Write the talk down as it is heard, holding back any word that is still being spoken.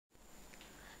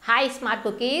Hi smart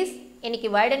cookies. இன்னைக்கு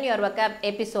Widen your Vocab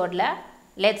episodeல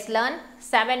let's learn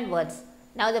 7 words.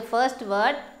 Now the first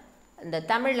word இந்த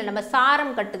தமிழ்ல நம்ம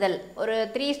சாரம் கட்டுதல் ஒரு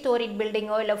 3 storied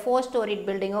buildingஓ இல்ல 4 storied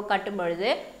buildingஓ கட்டும் பொழுது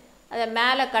அத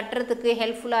மேலே கட்டறதுக்கு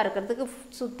ஹெல்ப்ஃபுல்லா இருக்கிறதுக்கு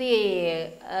சுத்தி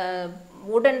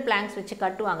wooden planks வச்சு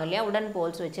கட்டுவாங்க இல்லையா wooden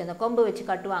poles வச்சு அந்த கொம்பு வச்சு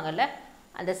கட்டுவாங்கல்ல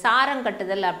அந்த சாரம்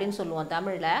கட்டுதல் அப்படினு சொல்லுவோம்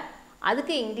தமிழ்ல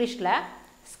அதுக்கு இங்கிலீஷ்ல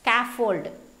scaffold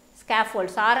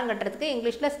சாரம் கட்டறதுக்கு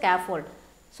இங்கிலீஷ்ல scaffold.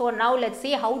 So now let's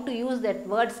see how to use that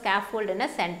word scaffold in a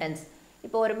sentence.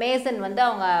 இப்போ ஒரு மேசன் வந்து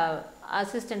அவங்க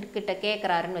அசிஸ்டன்ட் கிட்ட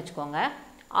கேக்குறாருன்னு வெச்சுக்கோங்க.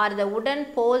 Are the wooden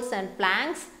poles and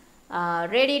planks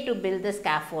ready to build the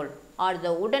scaffold? Are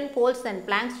the wooden poles and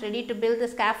planks ready to build the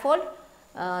scaffold?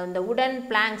 The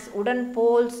wooden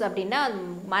poles அப்படினா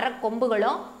மர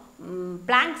கொம்புகளும்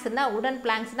planksனா wooden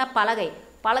planksனா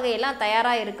பலகை எல்லாம்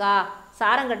தயாரா இருக்கா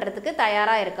சாரம் கட்டறதுக்கு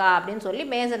தயாரா இருக்கா அப்படினு சொல்லி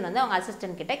மேசன் வந்து அவங்க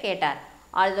அசிஸ்டன்ட் கிட்ட கேட்டார்.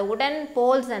 Are the wooden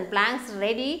poles and planks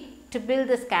ready to build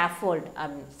the scaffold?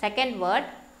 Second word,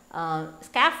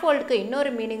 scaffoldக்கு இன்னொரு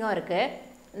மீனிங்கும் இருக்கு.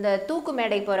 இந்த தூக்கு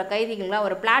மேடை போற கைதிகள்லாம்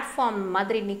ஒரு பிளாட்ஃபார்ம்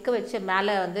மாதிரி நிக்க வச்சு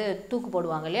மேலே வந்து தூக்கு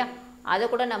போடுவாங்க இல்லையா அத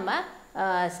கூட நம்ம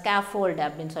scaffold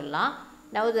அப்படினு சொல்லலாம்.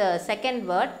 Now the second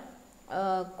word,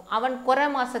 அவன் குறை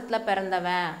மாசத்துல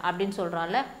பிறந்தவன் அப்படினு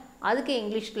சொல்றான்ல அதுக்கு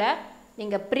இங்கிலீஷ்ல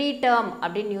நீங்க preterm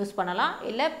அப்படினு யூஸ் பண்ணலாம்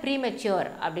இல்ல premature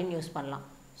அப்படினு யூஸ் பண்ணலாம்.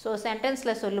 So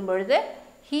sentenceல சொல்லும் பொழுது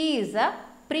he is a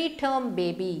preterm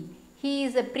baby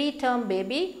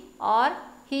or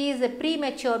he is a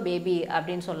premature baby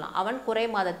அப்படினு சொல்லலாம். அவன் குறை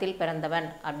மாதத்தில் பிறந்தவன்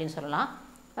அப்படினு சொல்லலாம்.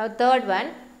 Third one,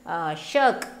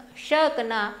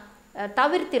 shirkனா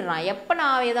தவிர்த்திடுறான். எப்ப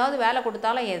நான் ஏதாவது வேலை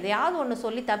கொடுத்தாலும் எதையாவது ஒன்னு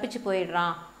சொல்லி தப்பிச்சு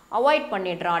போயிடுறான், அவாய்ட்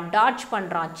பண்ணிடுறான், டாட்ஜ்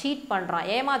பண்றான், சீட் பண்றான்,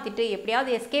 ஏமாத்திட்டு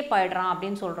எப்படியாவது எஸ்கேப் ஆயிடுறான்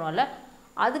அப்படினு சொல்றோம்ல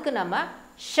அதுக்கு நம்ம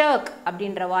shirk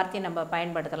அப்படிங்கற வார்த்தையை நம்ம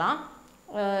பயன்படுத்தலாம்.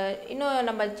 இன்னும்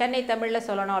நம்ம சென்னை தமிழ்ல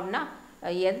சொல்லணும் அப்படினா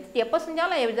எப்ப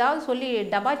செஞ்சாலும் ஏதாவது சொல்லி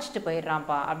டபாச்சிட்டு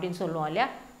போயிடுறான்ப்பா அப்படினு சொல்லுவோம் இல்லையா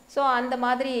சோ அந்த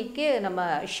மாதிரிக்கு நம்ம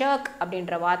shirk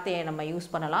அப்படிங்கற வார்த்தையை நம்ம யூஸ்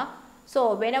பண்ணலாம். So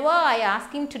whenever I ask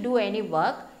him to do any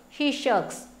work he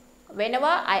shirks.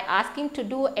 Whenever I ask him to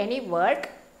do any work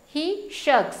he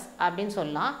shirks அப்படினு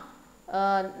சொல்லலாம்.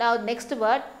 Now next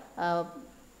word,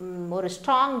 ஒரு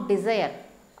strong desire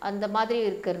அந்த மாதிரி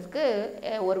இருக்கிறதுக்கு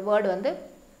ஒரு வேர்ட் வந்து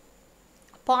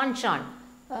penchant.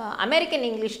 அமெரிக்கன்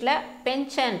இங்கிலீஷ்ல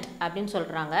penchant அப்படினு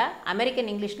சொல்றாங்க. அமெரிக்கன்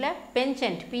இங்கிலீஷ்ல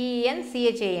penchant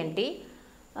PENCHANT.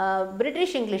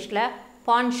 பிரிட்டிஷ் இங்கிலீஷ்ல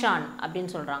penchant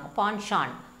அப்படினு சொல்றாங்க.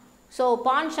 penchant. So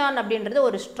penchant அப்படின்றது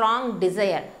ஒரு strong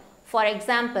desire. For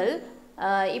example,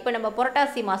 இப்போ நம்ம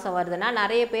புரட்டாசி மாசம் வருதுன்னா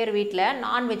நிறைய பேர் வீட்ல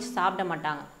நான்வெஜ் சாப்பிட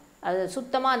மாட்டாங்க. அது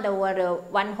சுத்தமா அந்த ஒரு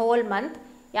 1 whole month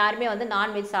யாருமே வந்து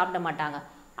நான்வெஜ் சாப்பிட மாட்டாங்க.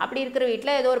 அப்படி இருக்கிற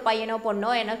வீட்ல ஏதோ ஒரு பையனோ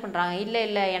பொண்ணோ என்ன பண்றாங்க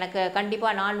இல்ல எனக்கு கண்டிப்பா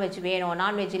நான்வெஜ் வேணும்,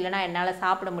 நான்வெஜ் இல்லனா என்னால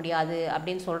சாப்பிட முடியாது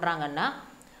அப்படினு சொல்றாங்கன்னா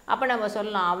அப்ப நம்ம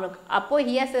சொல்லலாம் அவங்களுக்கு அப்போ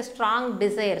he has a strong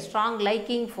desire, strong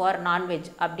liking for non-veg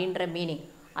அப்படிங்கற மீனிங்.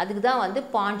 அதுக்கு தான் வந்து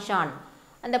penchant.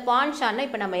 அந்த penchant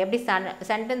இப்போ நம்ம எப்படி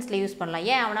சென்டென்ஸ்ல யூஸ் பண்ணலாம்?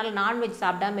 ஏன் அவனால நான்வெஜ்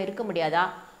சாப்பிடாம இருக்க முடியாதா?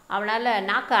 அவனால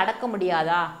நாக்க அடக்க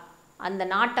முடியாதா? அந்த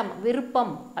நாட்டம்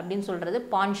விருப்பம் அப்படினு சொல்றது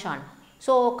penchant.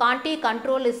 So can't he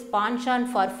control his penchant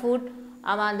for food?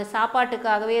 அவன் அந்த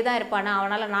சாப்பாட்டுக்காகவே தான் இருப்பானா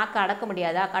அவனால நாக்க அடக்க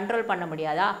முடியாதா கண்ட்ரோல் பண்ண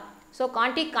முடியாதா so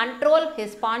can't he control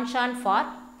his penchant for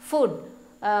food?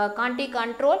 Can't he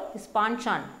control his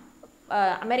penchant?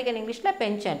 American Englishல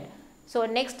penchant. So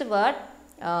next word,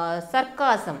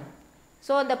 sarcasm.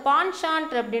 So the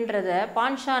penchant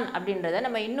அப்படின்றத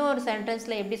நம்ம இன்னொரு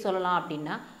சென்டென்ஸ்ல எப்படி சொல்லலாம்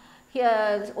அப்படினா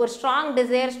ஒரு strong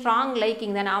desire, strong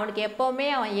liking தான் அவனுக்கு எப்பவுமே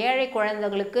அவன் ஏழை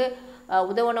குழந்தைகளுக்கு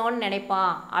உதவணும்னு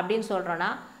நினைப்பான் அப்படினு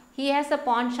சொல்றனா he has a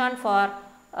penchant for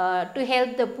to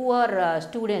help the poor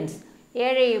students.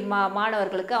 ஏழை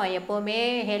மாணவர்களுக்கு அவன் எப்பவுமே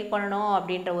ஹெல்ப் பண்ணனும்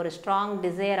அப்படிங்கற ஒரு strong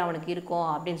desire அவனுக்கு இருக்கும்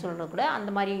அப்படினு சொல்றது கூட அந்த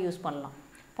மாதிரி யூஸ் பண்ணலாம்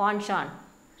penchant.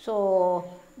 So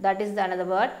that is another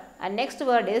word. And next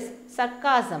word is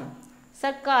sarcasm.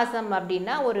 sarcasm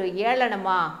அப்படினா ஒரு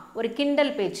ஏளனமா ஒரு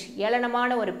கிண்டல் பேச்சு,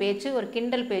 ஏளனமான ஒரு பேச்சு, ஒரு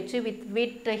கிண்டல் பேச்சு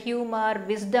with humor,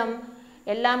 wisdom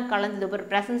எல்லாம் கலந்து ஒரு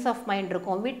presence of mind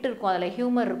இருக்கும், wit இருக்கும், அதுல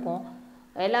humor இருக்கும்,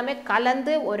 எல்லாமே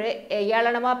கலந்து ஒரு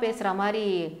ஏளனமா பேசுற மாதிரி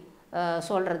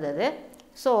சொல்றது அது.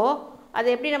 சோ அது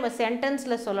எப்படி நம்ம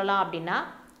சென்டென்ஸ்ல சொல்லலாம் அப்படினா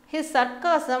his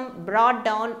sarcasm brought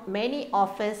down many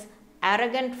of his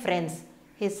arrogant friends.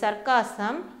 His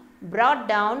sarcasm brought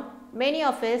down many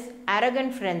of his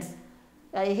arrogant friends.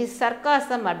 His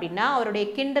sarcasm அப்படினா அவருடைய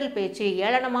கிண்டல் பேச்சு,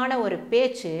 ஏளனமான ஒரு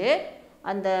பேச்சு,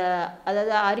 அந்த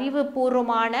அதாவது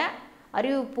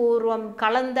அறிவுபூர்வம்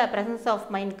கலந்த presence of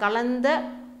mind கலந்த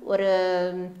ஒரு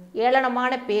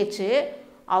ஏளனமான பேச்சு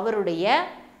அவருடைய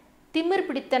திமிர்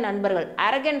பிடித்த நண்பர்கள்,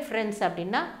 arrogant friends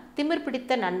அப்படினா திமிர்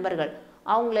பிடித்த நண்பர்கள்,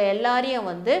 அவங்கள எல்லாரையும்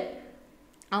வந்து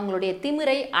அவங்களுடைய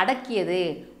திமிரை அடக்கியது,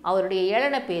 அவருடைய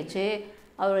ஏளன பேச்சு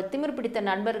அவருடைய திமிர் பிடித்த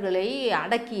நண்பர்களை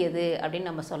அடக்கியது அப்படின்னு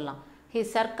நம்ம சொல்லலாம். His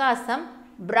sarcasm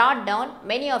brought down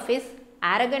many of his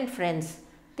arrogant friends.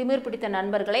 திமிர் பிடித்த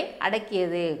நண்பர்களை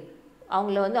அடக்கியது.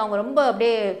 அவங்கள வந்து அவங்க ரொம்ப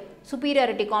அப்படியே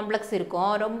சுப்பீரியாரிட்டி காம்ப்ளெக்ஸ்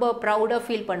இருக்கும், ரொம்ப ப்ரௌடாக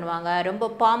ஃபீல் பண்ணுவாங்க, ரொம்ப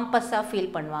பாம்பஸாக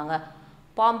ஃபீல் பண்ணுவாங்க.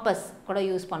 பாம்பஸ் கூட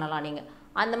யூஸ் பண்ணலாம் நீங்கள்.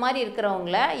 அந்த மாதிரி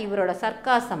இருக்கிறவங்கள இவரோட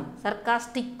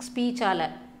சர்க்காஸ்டிக் ஸ்பீச்சால்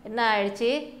என்ன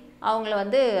ஆயிடுச்சு, அவங்கள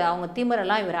வந்து அவங்க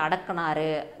திமிரெல்லாம் இவர் அடக்கினார்.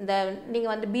 இந்த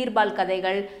நீங்கள் வந்து பீர்பால்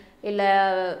கதைகள் இல்லை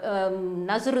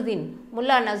நசுருதீன்,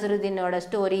 முல்லா நசுருதீனோட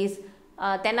ஸ்டோரிஸ்,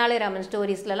 தெனாலிராமன்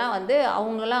ஸ்டோரிஸ்லலாம் வந்து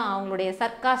அவங்களாம் அவங்களுடைய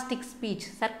சர்க்காஸ்டிக் ஸ்பீச்,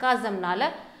 சர்க்காசம்னால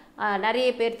நிறைய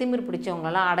பேர் திமிர்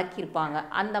பிடிச்சவங்களெல்லாம் அடக்கியிருப்பாங்க.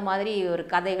 அந்த மாதிரி ஒரு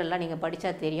கதைகள்லாம் நீங்கள்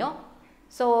படித்தா தெரியும்.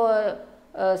 So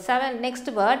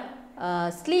next word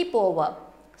sleep over.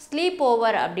 Sleep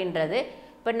over அப்படின்றது,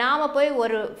 இப்போ நாம் போய்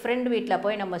ஒரு ஃப்ரெண்ட் வீட்டில்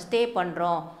போய் நம்ம ஸ்டே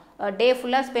பண்ணுறோம், டே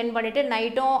ஃபுல்லாக ஸ்பெண்ட் பண்ணிவிட்டு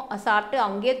நைட்டும் சாப்பிட்டு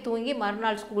அங்கேயே தூங்கி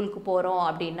மறுநாள் ஸ்கூலுக்கு போகிறோம்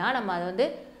அப்படின்னா நம்ம அது வந்து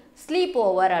ஸ்லீப்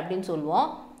ஓவர் அப்படின்னு சொல்லுவோம்.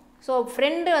 ஸோ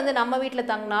ஃப்ரெண்டு வந்து நம்ம வீட்டில்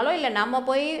தங்கினாலோ இல்லை நம்ம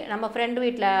போய் நம்ம ஃப்ரெண்டு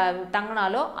வீட்டில்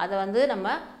தங்கினாலோ அதை வந்து நம்ம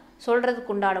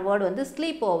சொல்கிறதுக்கு உண்டான வேர்டு வந்து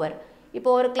ஸ்லீப் ஓவர். இப்போ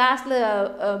ஒரு கிளாஸில்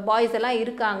பாய்ஸ் எல்லாம்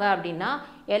இருக்காங்க அப்படின்னா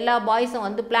எல்லா பாய்ஸும்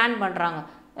வந்து பிளான் பண்ணுறாங்க,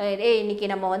 இன்றைக்கி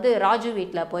நம்ம வந்து ராஜு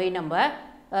வீட்டில் போய் நம்ம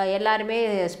எல்லாருமே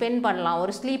ஸ்பெண்ட் பண்ணலாம்,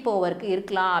 ஒரு ஸ்லீப் ஓவருக்கு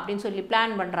இருக்கலாம் அப்படின்னு சொல்லி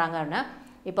பிளான் பண்ணுறாங்கன்னா,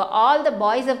 இப்போ all the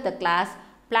boys of the class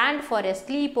plan for a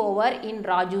sleep over in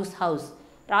Raju's house.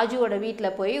 ராஜுவோட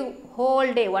வீட்டில் போய்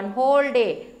ஒன் ஹோல் டே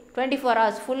 24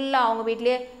 hours ஃபுல்லாக அவங்க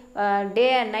வீட்டிலே டே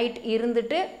அண்ட் நைட்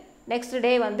இருந்துட்டு நெக்ஸ்ட்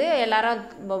டே வந்து எல்லாரும்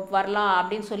வரலாம்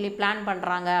அப்படின்னு சொல்லி பிளான்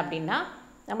பண்ணுறாங்க அப்படின்னா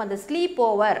நம்ம அந்த ஸ்லீப்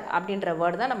ஓவர் அப்படின்ற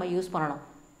வேர்டு தான் நம்ம யூஸ் பண்ணணும்.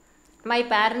 My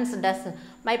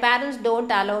parents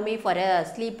don't allow me for a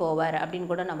sleep over அப்படின்னு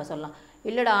கூட நம்ம சொல்லலாம்.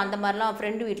 இல்லைடா அந்த மாதிரிலாம்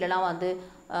ஃப்ரெண்டு வீட்டிலலாம் வந்து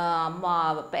அம்மா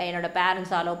என்னோடய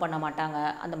பேரண்ட்ஸ் அலோவ் பண்ண மாட்டாங்க,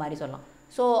 அந்த மாதிரி சொல்லலாம்.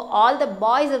 So all the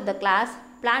boys of the class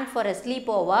plan for a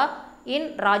sleep over in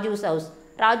Raju's house.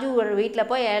 Raju ஒரு வீட்டில்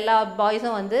போய் எல்லா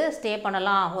பாய்ஸும் வந்து ஸ்டே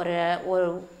பண்ணலாம், ஒரு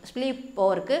ஸ்லீப்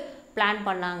ஓவருக்கு பிளான்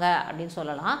பண்ணாங்க அப்படின்னு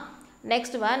சொல்லலாம்.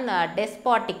 நெக்ஸ்ட் ஒன்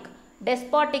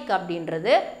டெஸ்பாட்டிக்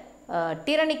அப்படின்றது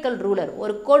டிரனிக்கல் ரூலர்,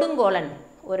 ஒரு கொடுங்கோலன்,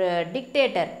 ஒரு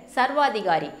டிக்டேட்டர்,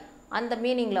 சர்வாதிகாரி. அந்த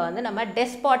மீனிங்கில் வந்து நம்ம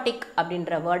டெஸ்பாட்டிக்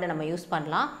அப்படின்ற வேர்டை நம்ம யூஸ்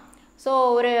பண்ணலாம். ஸோ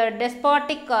ஒரு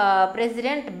டெஸ்பாட்டிக்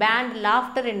president pant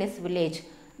laughter in his village.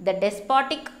 The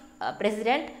டெஸ்பாட்டிக்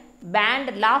president pant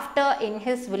laughter in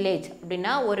his village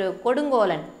அப்படின்னா ஒரு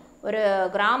கொடுங்கோலன், ஒரு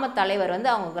கிராம தலைவர் வந்து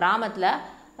அவங்க கிராமத்தில்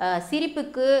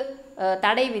சிரிப்புக்கு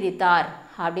தடை விதித்தார்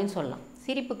அப்படின்னு சொல்லலாம்.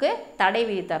 சிரிப்புக்கு தடை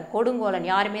விதித்தார், கொடுங்கோலன்,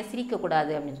 யாருமே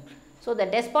சிரிக்கக்கூடாது அப்படின்னு சொல்லி. So the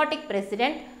டெஸ்பாட்டிக்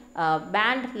president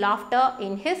pant laughter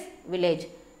in his village.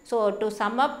 So to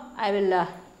some up I will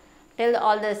tell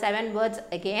all the 7 words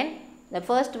again. The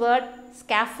first word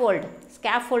scaffold.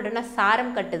 Scaffoldனா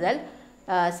சாரம் கட்டுதல்.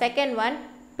 Second one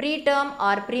preterm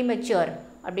or premature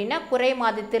அப்படின்னா குறை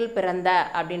மாதத்தில் பிறந்த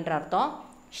அப்படின்ற அர்த்தம்.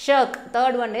 Shirk.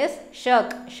 Third one is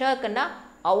shirk. Shirkனா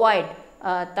avoid,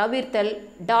 தவிர்த்தல்,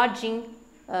 dodging,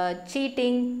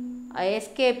 cheating,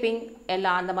 escaping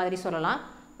எல்லாம் அந்த மாதிரி சொல்லலாம்.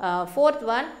 Fourth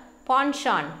one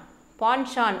penchant.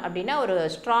 Penchant அப்படின்னா ஒரு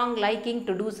strong liking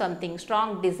to do something, strong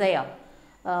desire.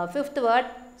 Fifth word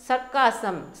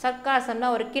sarcasm. Sarcasmனா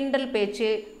ஒரு கிண்டல் பேச்சு,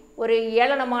 ஒரு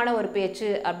ஏளனமான ஒரு பேச்சு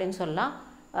அப்படின்னு சொல்லலாம்.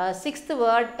 Sixth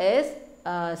word is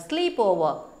sleep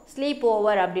over. Sleep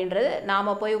over அப்படின்றது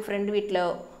நாம் போய் ஃப்ரெண்ட் வீட்டில்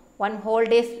ஒன் ஹோல்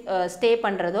டே ஸ்டே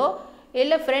பண்ணுறதோ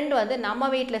இல்லை ஃப்ரெண்ட் வந்து நம்ம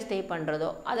வீட்டில் ஸ்டே பண்ணுறதோ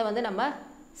அதை வந்து நம்ம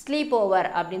ஸ்லீப் ஓவர்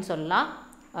அப்படின்னு சொல்லலாம்.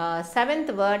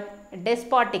 Seventh word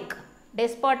டெஸ்பாட்டிக்.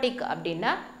 டெஸ்பாட்டிக்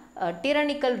அப்படின்னா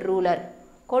டிரனிக்கல் ரூலர்,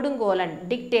 கொடுங்கோலன்,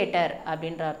 டிக்டேட்டர்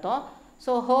அப்படின்ற அர்த்தம்.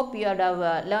 So hope you have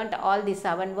learnt all these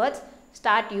 7 words.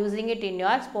 Start using it in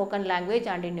your spoken language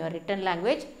and in your written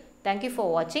language. Thank you for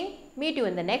watching. Meet you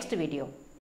in the next video.